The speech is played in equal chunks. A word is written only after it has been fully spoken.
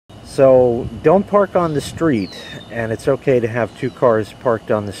So don't park on the street, and it's okay to have two cars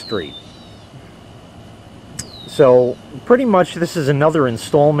parked on the street. So pretty much this is another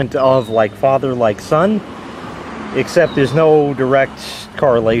installment of Like Father, Like Son, except there's no direct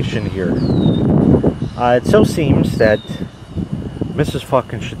correlation here. It so seems that Mrs.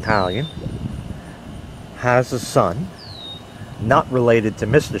 fucking Shatalian has a son, not related to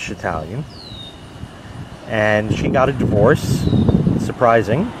Mr. Shatalian, and she got a divorce.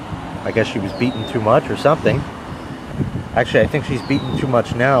 Surprising. I guess she was beaten too much or something. Actually, I think she's beaten too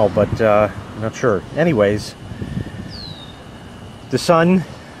much now, but I'm not sure. Anyways, the son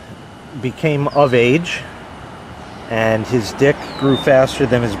became of age, and his dick grew faster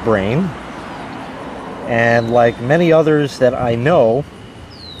than his brain. And like many others that I know,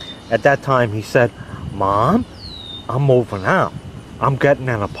 at that time he said, "Mom, I'm moving out. I'm getting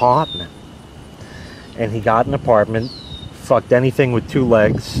an apartment." And he got an apartment, fucked anything with two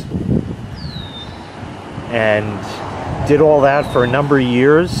legs, and did all that for a number of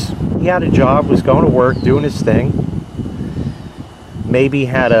years. He had a job, was going to work, doing his thing. Maybe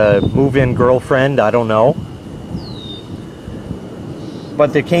had a move-in girlfriend, I don't know.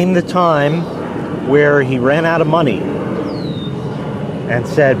 But there came the time where he ran out of money and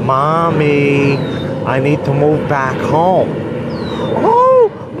said, "Mommy, I need to move back home." "Oh,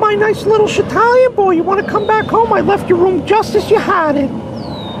 my nice little Shatalian boy, you want to come back home? I left your room just as you had it."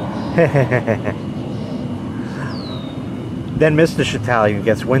 Then Mr. Shatalian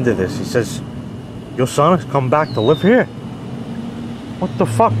gets wind of this. He says, "Your son has come back to live here." "What the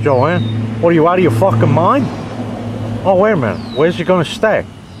fuck, Joanne? What, are you out of your fucking mind?" "Oh, wait a minute. Where's he gonna stay?"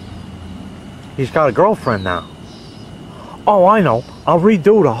 "He's got a girlfriend now." "Oh, I know. I'll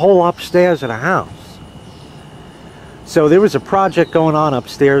redo the whole upstairs of the house." So there was a project going on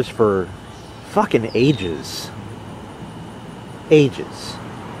upstairs for fucking ages. Ages.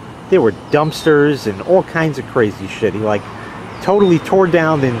 There were dumpsters and all kinds of crazy shit. He like totally tore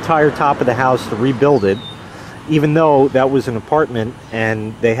down the entire top of the house to rebuild it, even though that was an apartment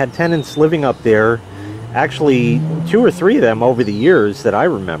and they had tenants living up there. Actually, 2 or 3 of them over the years that I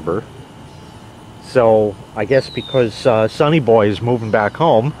remember. So I guess because Sonny Boy is moving back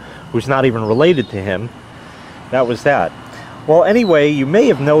home, who's not even related to him, that was that. Well, anyway, you may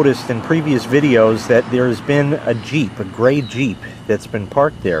have noticed in previous videos that there's been a Jeep, a gray Jeep, that's been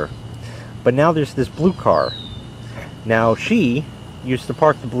parked there. But now there's this blue car. Now, she used to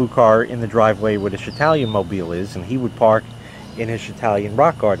park the blue car in the driveway where the Shatalian mobile is, and he would park in his Shatalian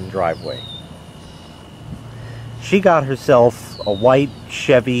rock garden driveway. She got herself a white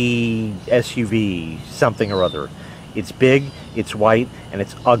Chevy SUV, something or other. It's big, it's white, and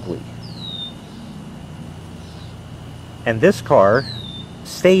it's ugly. And this car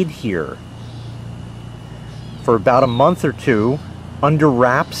stayed here for about a month or two, under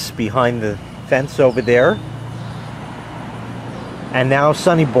wraps behind the fence over there. And now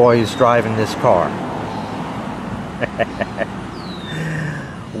Sonny Boy is driving this car.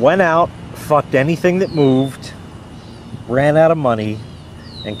 Went out, fucked anything that moved, ran out of money,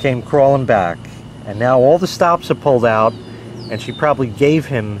 and came crawling back. And now all the stops are pulled out, and she probably gave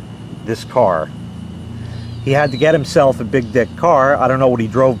him this car. He had to get himself a big dick car. I don't know what he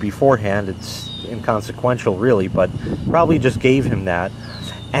drove beforehand. It's inconsequential, really, but probably just gave him that.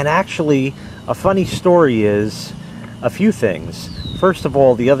 And actually, a funny story is a few things. First of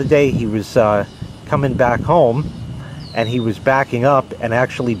all, the other day he was coming back home, and he was backing up and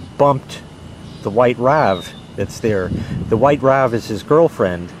actually bumped the white Rav that's there. The white Rav is his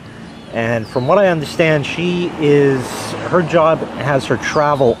girlfriend, and from what I understand, her job has her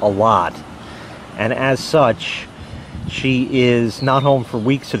travel a lot, and as such, she is not home for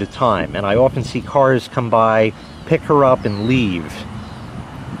weeks at a time, and I often see cars come by, pick her up, and leave.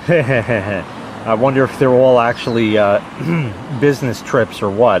 I wonder if they're all actually business trips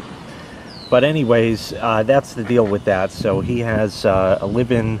or what. But anyways, that's the deal with that. So he has a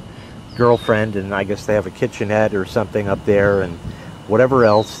live-in girlfriend, and I guess they have a kitchenette or something up there, and whatever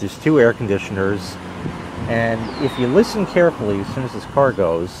else. There's 2 air conditioners. And if you listen carefully, as soon as this car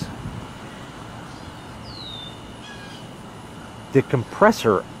goes, the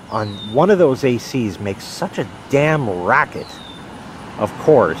compressor on one of those ACs makes such a damn racket. Of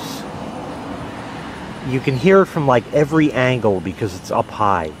course, you can hear it from like every angle because it's up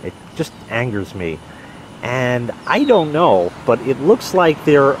high. It just angers me. And I don't know, but it looks like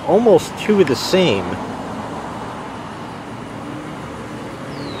they're almost 2 of the same.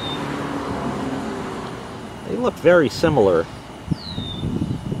 They look very similar.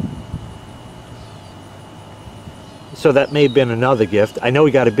 So that may have been another gift. I know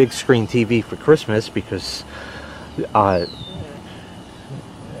he got a big screen TV for Christmas because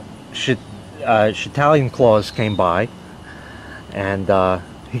Italian Claus came by, and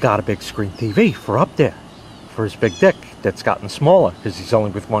he got a big screen TV for up there, for his big dick that's gotten smaller, because he's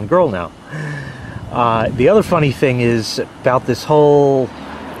only with one girl now. The other funny thing is about this whole,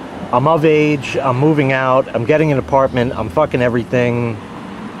 I'm of age, I'm moving out, I'm getting an apartment, I'm fucking everything.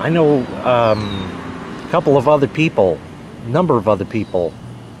 I know a couple of other people, a number of other people,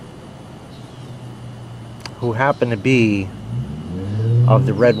 who happen to be of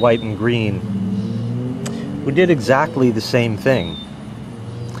the red, white, and green, who did exactly the same thing.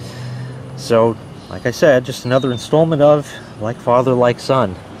 So, like I said, just another installment of Like Father, Like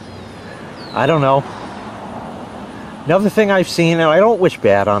Son. I don't know. Another thing I've seen, and I don't wish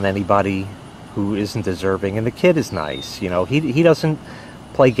bad on anybody who isn't deserving, and the kid is nice, you know, he doesn't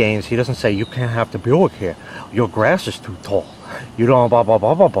play games, he doesn't say, you can't have the Bluick here, your grass is too tall, you don't blah blah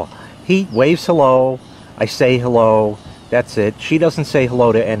blah blah blah. He waves hello, I say hello, that's it. She doesn't say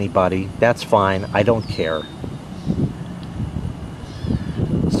hello to anybody, that's fine, I don't care.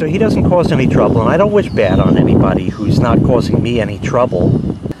 So he doesn't cause any trouble, and I don't wish bad on anybody who's not causing me any trouble.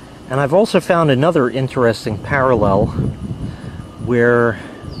 And I've also found another interesting parallel where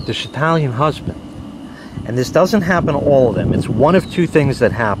the Italian husband, and this doesn't happen to all of them, it's one of two things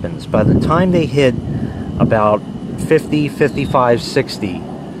that happens. By the time they hit about 50, 55, 60,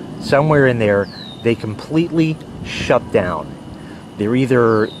 somewhere in there, they completely shut down. They're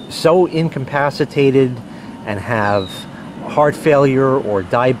either so incapacitated and have heart failure or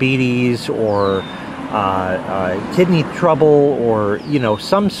diabetes or kidney trouble or, you know,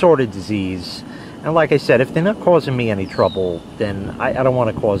 some sort of disease. And like I said, if they're not causing me any trouble, then I don't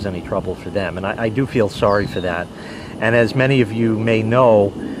want to cause any trouble for them. And I do feel sorry for that. And as many of you may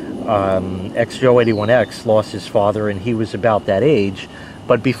know, XJoe81X lost his father, and he was about that age.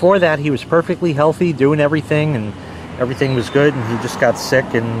 But before that, he was perfectly healthy, doing everything, and everything was good. And he just got sick,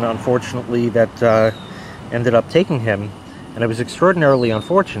 and unfortunately that ended up taking him. And it was extraordinarily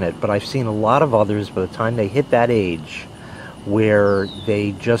unfortunate, but I've seen a lot of others by the time they hit that age where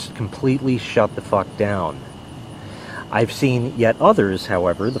they just completely shut the fuck down. I've seen yet others,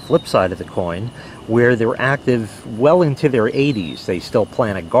 however, the flip side of the coin, where they're active well into their 80s. They still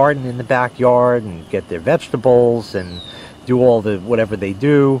plant a garden in the backyard and get their vegetables and do all the whatever they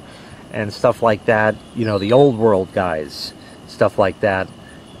do and stuff like that. You know, the old world guys, stuff like that.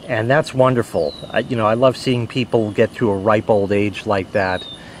 And that's wonderful. You know, I love seeing people get to a ripe old age like that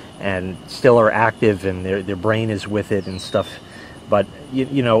and still are active and their brain is with it and stuff. But,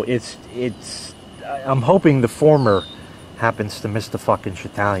 you know, I'm hoping the former happens to Mr. fucking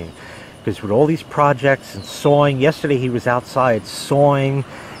Italian. Because with all these projects and sawing, yesterday he was outside sawing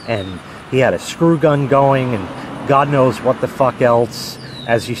and he had a screw gun going and God knows what the fuck else.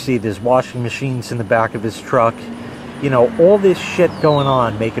 As you see, there's washing machines in the back of his truck. You know, all this shit going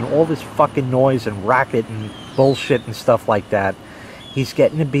on, making all this fucking noise and racket and bullshit and stuff like that. He's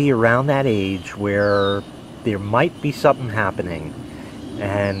getting to be around that age where there might be something happening.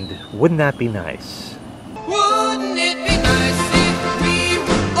 And wouldn't that be nice? Wouldn't it be nice if we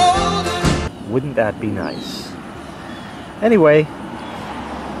were older? Wouldn't that be nice? Anyway,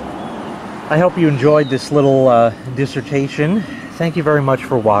 I hope you enjoyed this little dissertation. Thank you very much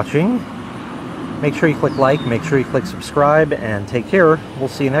for watching. Make sure you click like, make sure you click subscribe, and take care. We'll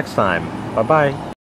see you next time. Bye-bye.